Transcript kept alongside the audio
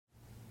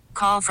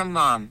call from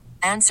mom.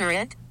 Answer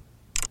it.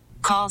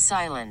 Call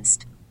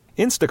silenced.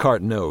 Instacart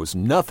knows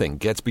nothing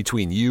gets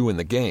between you and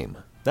the game.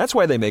 That's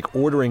why they make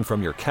ordering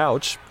from your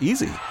couch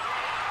easy.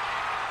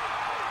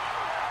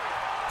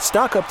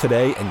 Stock up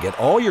today and get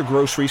all your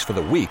groceries for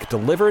the week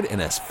delivered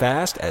in as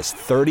fast as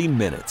 30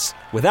 minutes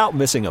without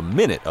missing a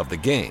minute of the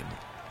game.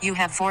 You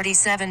have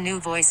 47 new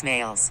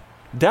voicemails.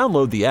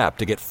 Download the app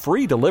to get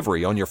free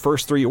delivery on your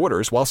first 3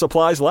 orders while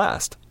supplies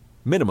last.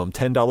 Minimum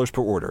 $10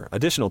 per order.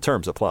 Additional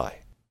terms apply.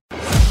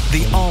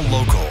 The All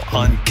Local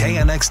on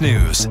KNX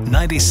News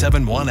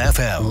 97.1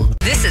 FM.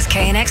 This is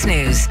KNX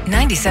News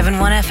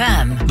 97.1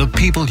 FM. The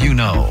people you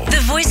know. The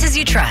voices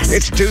you trust.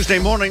 It's Tuesday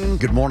morning.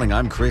 Good morning.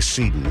 I'm Chris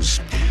Sedens.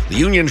 The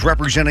unions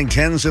representing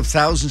tens of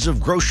thousands of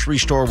grocery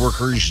store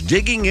workers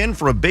digging in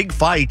for a big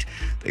fight.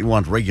 They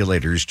want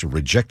regulators to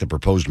reject the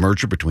proposed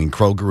merger between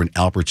Kroger and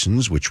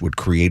Albertsons, which would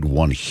create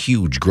one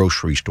huge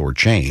grocery store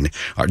chain.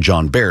 Our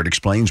John Baird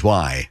explains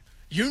why.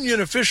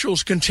 Union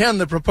officials contend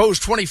the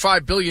proposed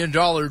 $25 billion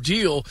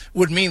deal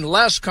would mean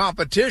less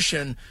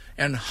competition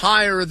and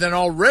higher than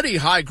already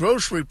high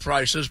grocery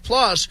prices,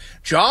 plus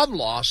job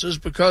losses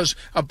because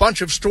a bunch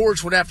of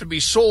stores would have to be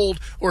sold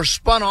or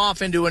spun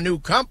off into a new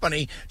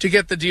company to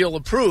get the deal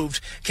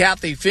approved.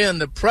 Kathy Finn,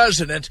 the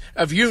president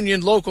of Union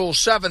Local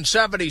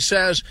 770,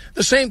 says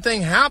the same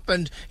thing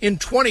happened in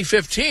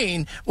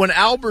 2015 when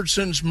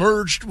Albertsons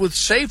merged with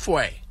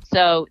Safeway.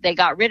 So they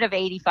got rid of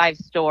 85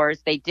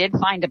 stores. They did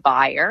find a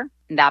buyer.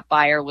 That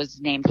buyer was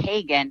named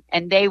Hagen,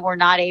 and they were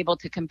not able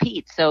to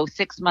compete. So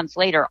 6 months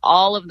later,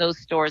 all of those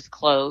stores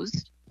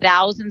closed.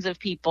 Thousands of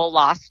people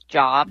lost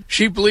jobs.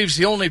 She believes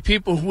the only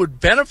people who would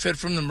benefit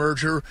from the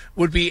merger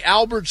would be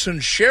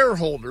Albertsons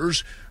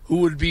shareholders, who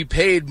would be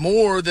paid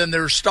more than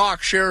their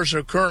stock shares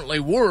are currently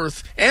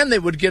worth, and they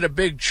would get a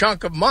big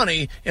chunk of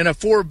money in a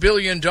 $4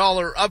 billion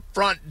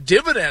upfront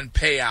dividend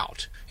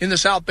payout. In the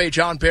South Bay,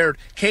 John Baird,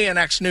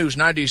 KNX News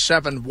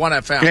 97.1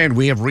 FM. And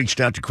we have reached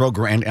out to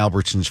Kroger and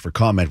Albertsons for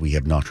comment. We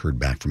have not heard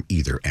back from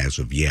either as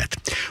of yet.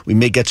 We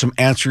may get some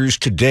answers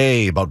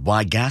today about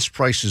why gas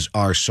prices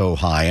are so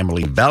high.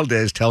 Emily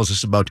Valdez tells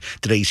us about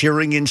today's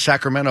hearing in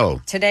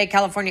Sacramento. Today,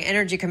 California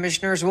Energy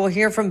Commissioners will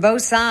hear from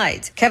both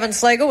sides. Kevin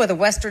Slagle with the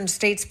Western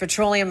States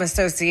Petroleum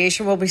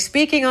Association will be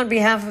speaking on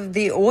behalf of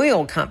the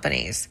oil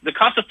companies. The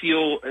cost of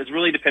fuel is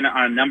really dependent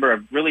on a number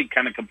of really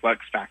kind of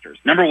complex factors.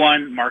 Number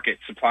one, market,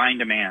 supply and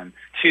demand.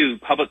 2,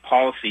 public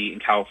policy in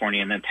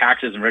California, and then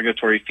taxes and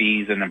regulatory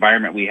fees and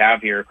environment we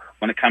have here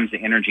when it comes to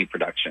energy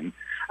production.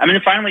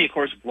 And finally, of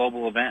course,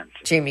 global events.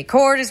 Jamie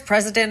Cord is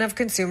president of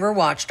Consumer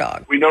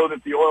Watchdog. We know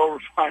that the oil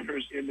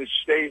refiners in this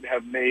state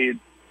have made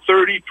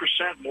 30%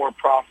 more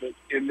profit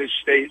in this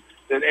state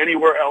than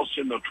anywhere else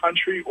in the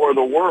country or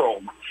the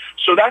world.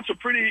 So that's a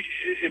pretty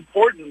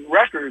important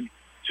record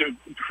to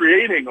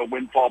creating a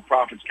windfall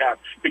profits cap,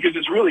 because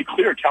it's really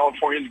clear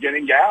California's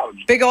getting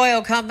gouged. Big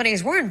oil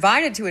companies were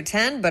invited to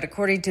attend, but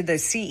according to the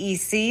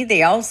CEC,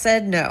 they all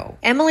said no.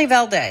 Emily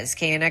Valdez,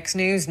 KNX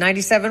News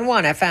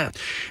 97.1 FM.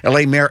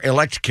 LA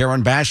Mayor-elect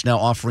Karen Bass now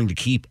offering to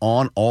keep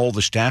on all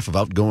the staff of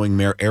outgoing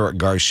Mayor Eric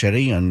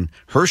Garcetti and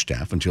her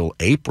staff until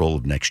April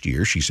of next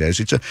year. She says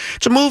it's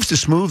a move to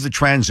smooth the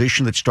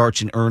transition that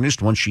starts in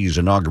earnest once she is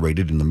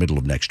inaugurated in the middle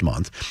of next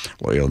month.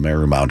 Loyal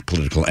Marymount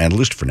political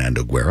analyst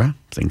Fernando Guerra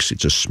thinks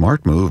it's a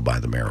smart move by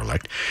the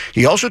mayor-elect.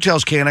 He also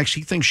tells KNX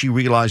he thinks she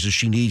realizes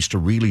she needs to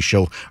really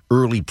show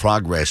early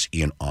progress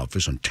in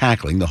office on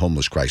tackling the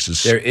homeless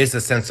crisis. There is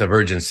a sense of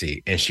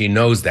urgency, and she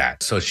knows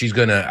that. So she's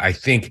going to, I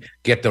think,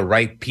 get the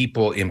right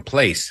people in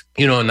place.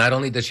 Not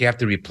only does she have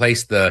to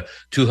replace the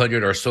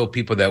 200 or so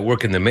people that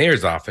work in the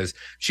mayor's office,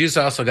 she's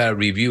also got to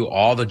review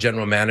all the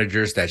general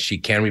managers that she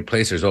can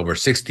replace. There's over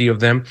 60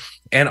 of them,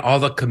 and all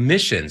the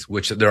commissions,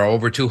 which there are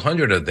over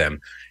 200 of them.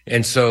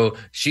 And so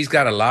she's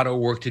got a lot of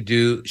work to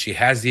do. She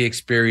has the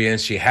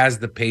experience. She has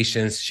the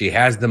patience. She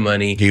has the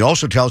money. He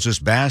also tells us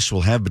Bass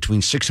will have between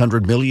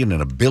 $600 million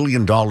and $1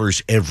 billion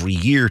every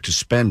year to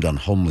spend on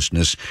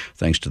homelessness,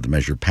 thanks to the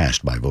measure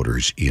passed by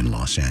voters in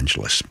Los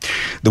Angeles.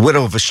 The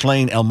widow of a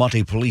slain El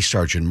Monte police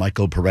sergeant,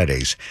 Michael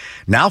Paredes,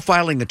 now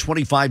filing a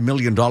 $25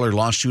 million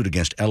lawsuit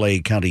against L.A.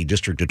 County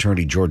District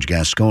Attorney George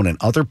Gascon and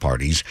other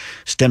parties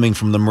stemming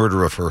from the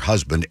murder of her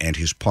husband and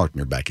his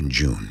partner back in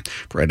June.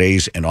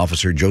 Paredes and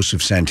Officer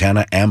Joseph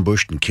Santana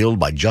ambushed and killed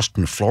by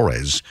Justin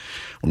Flores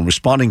when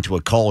responding to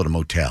a call at a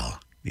motel.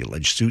 The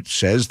alleged suit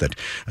says that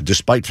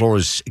despite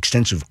Flores'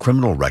 extensive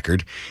criminal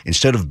record,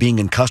 instead of being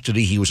in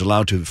custody, he was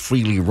allowed to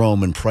freely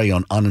roam and prey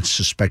on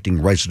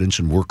unsuspecting residents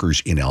and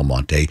workers in El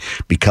Monte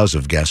because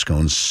of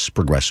Gascon's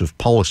progressive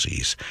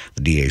policies.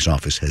 The DA's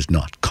office has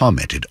not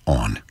commented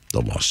on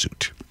the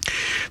lawsuit.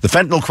 The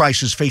fentanyl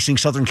crisis facing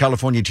Southern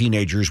California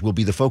teenagers will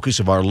be the focus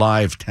of our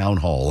live town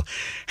hall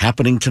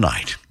happening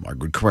tonight.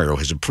 Margaret Carrero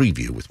has a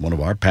preview with one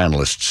of our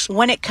panelists.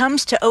 When it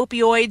comes to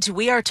opioids,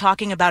 we are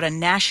talking about a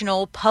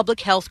national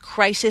public health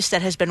crisis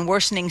that has been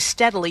worsening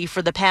steadily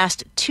for the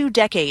past 2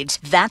 decades.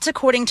 That's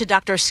according to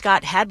Dr.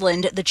 Scott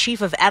Hadland, the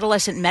chief of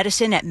adolescent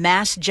medicine at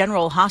Mass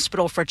General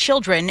Hospital for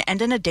Children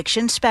and an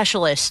addiction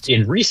specialist.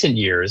 In recent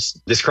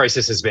years, this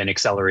crisis has been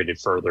accelerated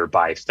further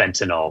by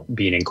fentanyl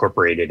being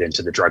incorporated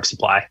into the drug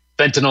supply.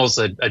 Fentanyl is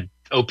an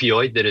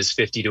opioid that is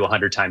 50 to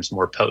 100 times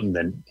more potent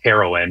than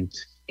heroin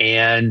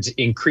and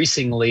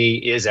increasingly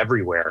is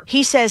everywhere.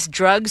 He says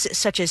drugs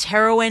such as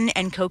heroin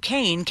and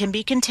cocaine can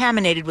be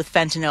contaminated with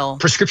fentanyl.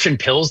 Prescription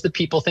pills that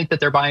people think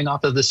that they're buying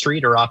off of the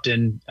street are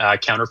often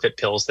counterfeit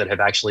pills that have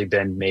actually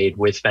been made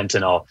with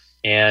fentanyl.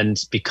 And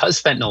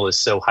because fentanyl is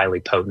so highly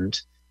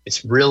potent,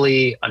 it's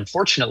really,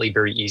 unfortunately,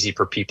 very easy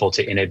for people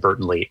to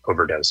inadvertently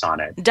overdose on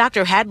it.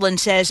 Dr. Hadland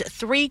says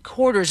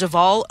 3/4 of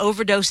all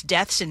overdose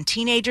deaths in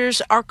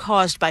teenagers are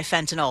caused by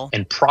fentanyl.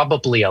 And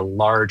probably a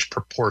large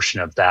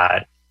proportion of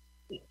that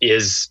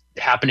is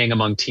happening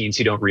among teens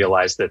who don't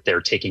realize that they're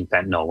taking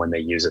fentanyl when they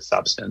use a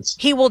substance.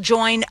 He will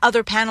join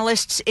other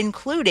panelists,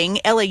 including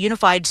LA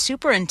Unified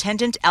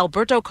Superintendent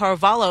Alberto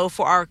Carvalho,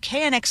 for our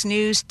KNX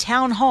News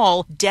Town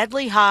Hall,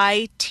 Deadly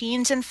High,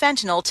 Teens and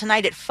Fentanyl,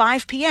 tonight at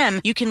 5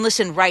 p.m. You can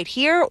listen right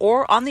here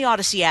or on the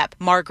Odyssey app.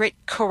 Margaret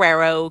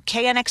Carrero,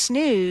 KNX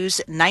News,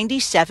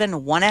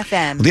 97.1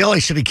 FM. The LA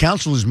City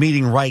Council is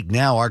meeting right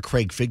now. Our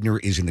Craig Figner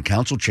is in the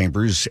council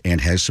chambers and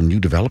has some new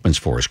developments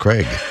for us.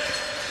 Craig.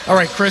 All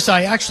right, Chris,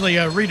 I actually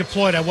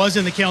redeployed. I was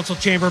in the council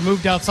chamber,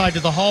 moved outside to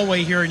the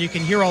hallway here, and you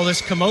can hear all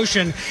this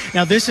commotion.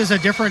 Now, this is a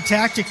different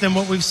tactic than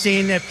what we've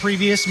seen at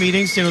previous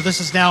meetings. You know, this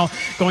is now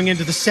going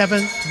into the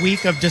 7th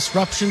week of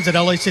disruptions at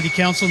LA City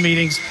Council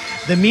meetings.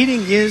 The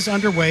meeting is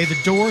underway.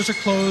 The doors are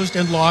closed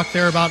and locked.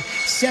 There are about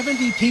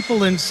 70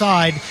 people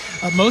inside,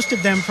 most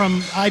of them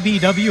from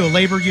IBEW, a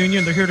labor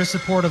union. They're here to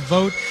support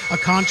a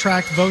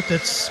contract vote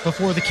that's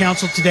before the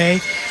council today.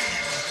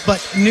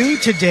 But new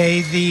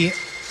today, the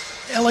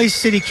LA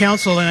City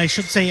Council, and I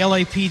should say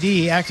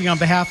LAPD, acting on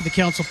behalf of the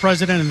council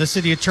president and the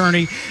city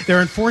attorney,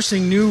 they're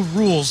enforcing new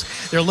rules.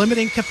 They're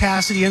limiting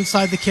capacity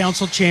inside the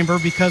council chamber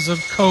because of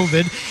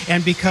COVID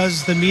and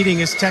because the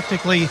meeting is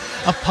technically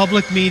a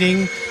public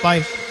meeting by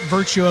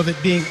virtue of it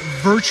being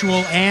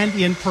virtual and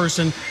in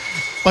person.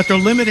 But they're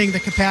limiting the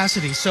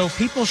capacity. So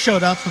people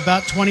showed up,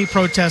 about 20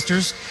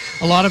 protesters,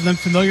 a lot of them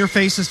familiar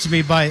faces to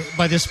me by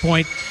this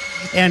point,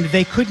 and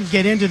they couldn't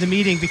get into the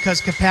meeting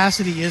because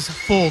capacity is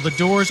full. The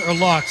doors are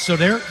locked. So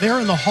they're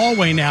in the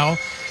hallway now.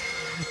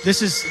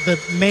 This is the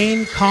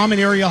main common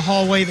area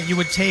hallway that you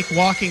would take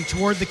walking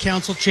toward the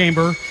council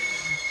chamber,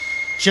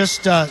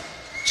 just to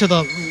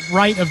the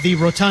right of the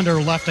rotunda,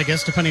 or left, I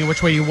guess, depending on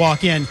which way you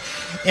walk in.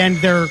 And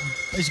they're,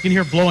 as you can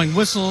hear, blowing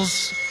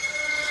whistles,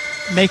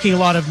 making a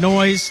lot of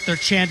noise. They're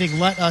chanting,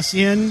 "Let us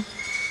in."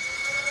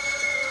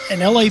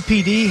 And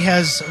LAPD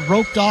has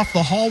roped off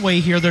the hallway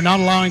here. They're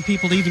not allowing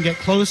people to even get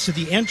close to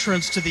the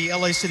entrance to the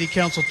LA City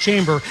Council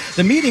chamber.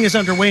 The meeting is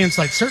underway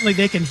inside. Certainly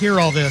they can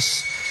hear all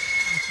this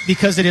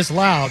because it is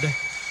loud,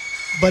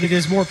 but it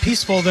is more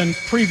peaceful than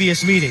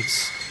previous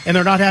meetings. And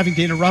they're not having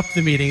to interrupt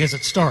the meeting as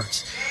it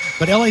starts.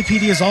 But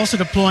LAPD is also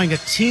deploying a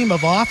team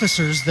of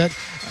officers that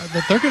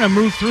they're going to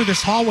move through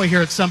this hallway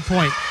here at some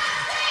point.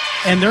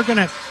 And they're going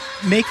to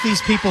make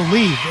these people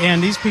leave,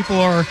 and these people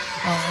are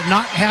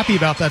not happy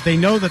about that. They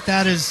know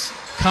that is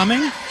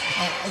coming.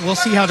 We'll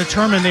see how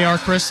determined they are,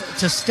 Chris,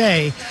 to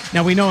stay.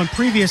 Now, we know in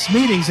previous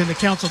meetings in the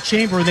council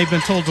chamber, they've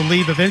been told to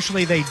leave.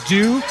 Eventually they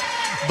do,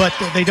 but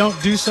they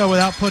don't do so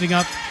without putting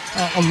up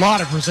a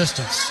lot of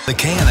resistance. The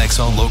KNX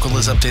All Local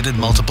is updated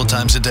multiple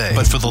times a day.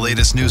 But for the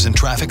latest news and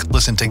traffic,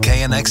 listen to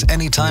KNX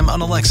anytime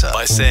on Alexa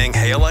by saying,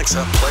 "Hey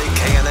Alexa, play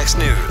KNX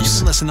News." You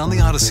can listen on the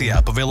Odyssey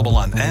app, available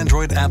on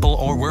Android, Apple,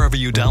 or wherever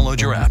you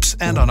download your apps,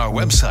 and on our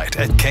website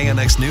at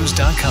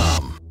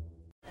knxnews.com.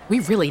 We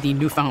really need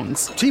new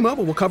phones.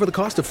 T-Mobile will cover the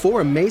cost of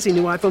 4 amazing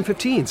new iPhone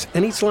 15s,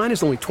 and each line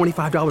is only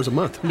 $25 a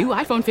month. New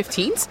iPhone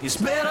 15s? It's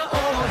better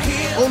over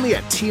here. Only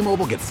at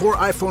T-Mobile, get 4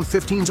 iPhone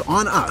 15s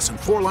on us and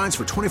 4 lines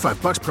for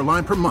 $25 per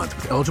line per month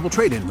with eligible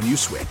trade-in when you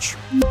switch.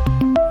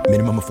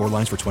 Minimum of 4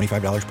 lines for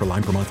 $25 per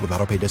line per month with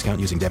autopay discount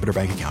using debit or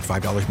bank account.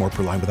 $5 more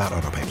per line without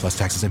autopay, plus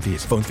taxes and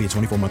fees. Phone fee at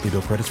 24 monthly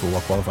bill credits for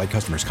well-qualified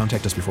customers.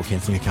 Contact us before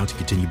canceling account to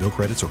continue bill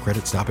credits or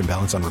credit stop and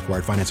balance on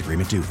required finance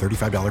agreement due.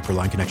 $35 per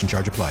line connection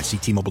charge applies. See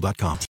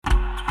T-Mobile.com.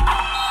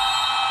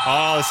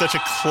 Oh, it's such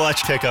a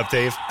clutch pickup,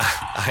 Dave.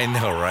 I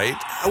know, right?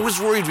 I was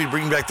worried we'd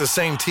bring back the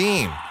same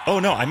team. Oh,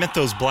 no, I meant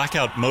those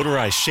blackout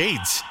motorized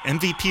shades.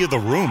 MVP of the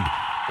room.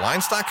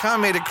 Blinds.com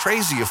made it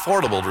crazy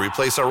affordable to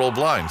replace our old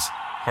blinds.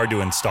 Hard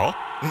to install?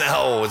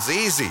 No, it's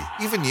easy.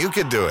 Even you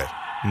could do it.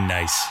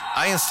 Nice.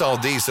 I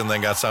installed these and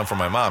then got some for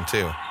my mom,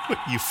 too. What,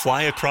 you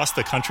fly across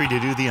the country to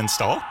do the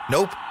install?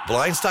 Nope.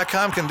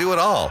 Blinds.com can do it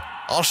all.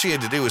 All she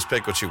had to do was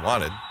pick what she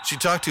wanted. She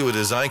talked to a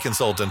design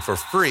consultant for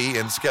free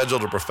and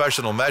scheduled a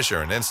professional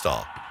measure and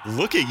install.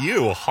 Look at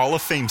you, a Hall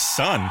of Fame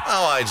son.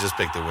 Oh, I just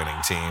picked the winning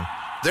team.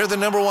 They're the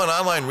 #1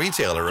 online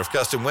retailer of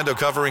custom window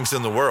coverings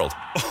in the world.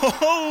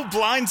 Oh,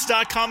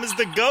 Blinds.com is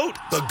the GOAT.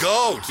 The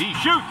GOAT! He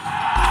shoots!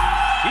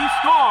 He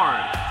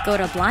scores! Go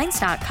to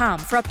Blinds.com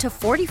for up to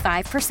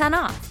 45%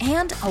 off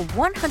and a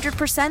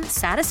 100%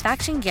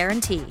 satisfaction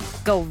guarantee.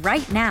 Go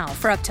right now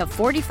for up to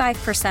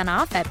 45%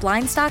 off at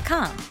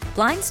Blinds.com.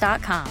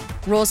 Blinds.com.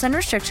 Rules and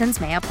restrictions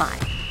may apply.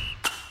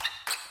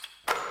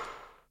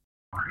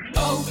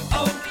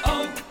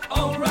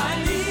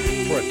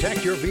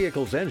 Protect your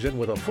vehicle's engine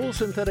with a full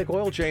synthetic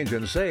oil change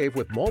and save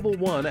with Mobil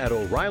 1 at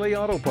O'Reilly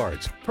Auto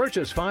Parts.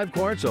 Purchase 5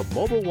 quarts of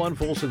Mobil 1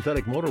 full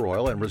synthetic motor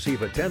oil and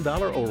receive a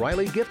 $10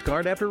 O'Reilly gift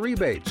card after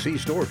rebate. See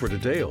store for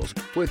details.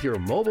 With your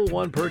Mobil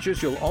 1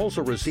 purchase, you'll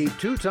also receive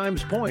 2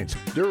 times points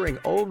during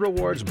O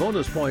Rewards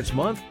Bonus Points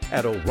Month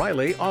at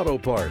O'Reilly Auto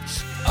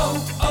Parts.